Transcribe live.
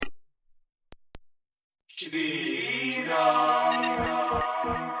Slowly,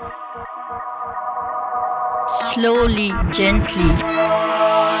 gently.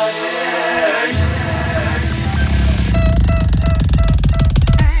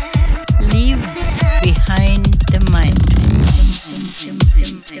 Leave behind the mind.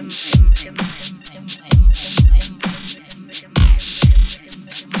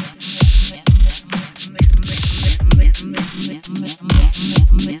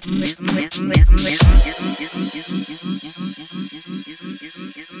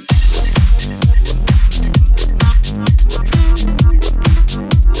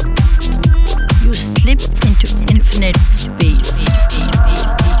 You slip into infinite space.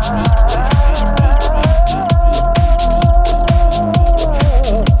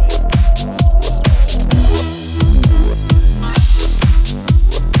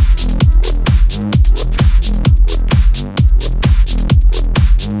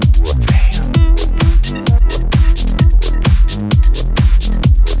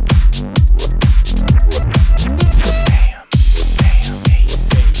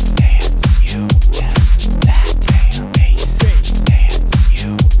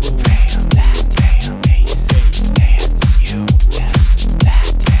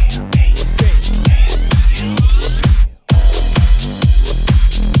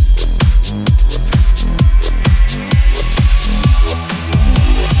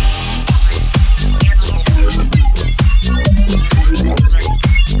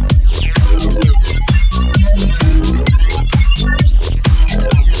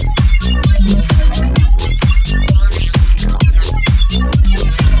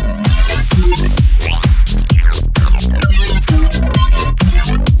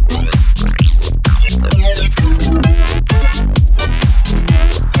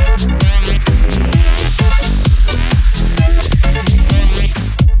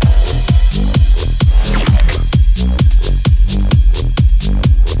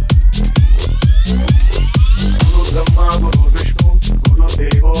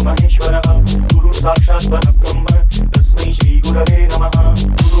 साक्षात् परब्रह्म तस्मै श्री गुरवे नमः।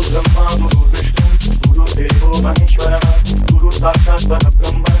 गुरु ब्रह्मा गुरु विष्णु गुरुदेवो महेश्वरः। गुरु साक्षात्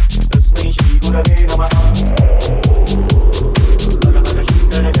परब्रह्म तस्मै श्री गुरवे नमः। हर हर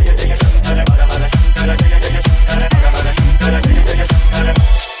शंकर जय जय शंकर, हर हर शंकर जय जय शंकर, हर हर शंकर जय जय शंकर।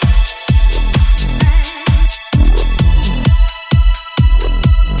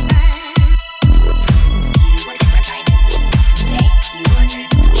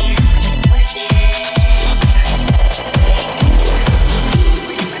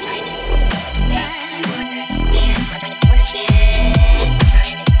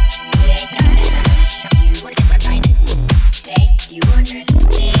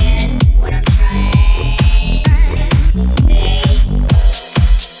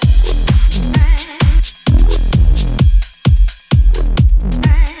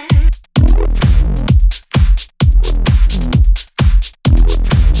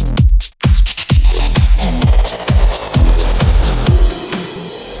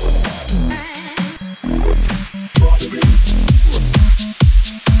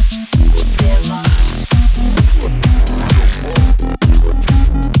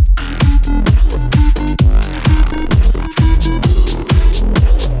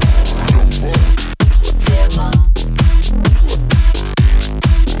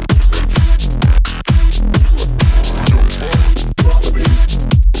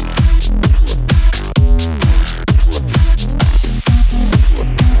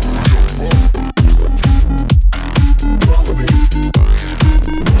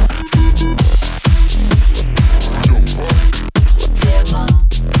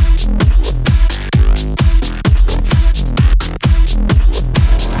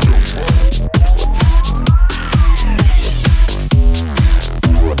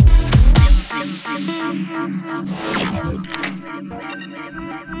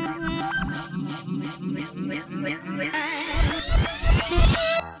 Thank you.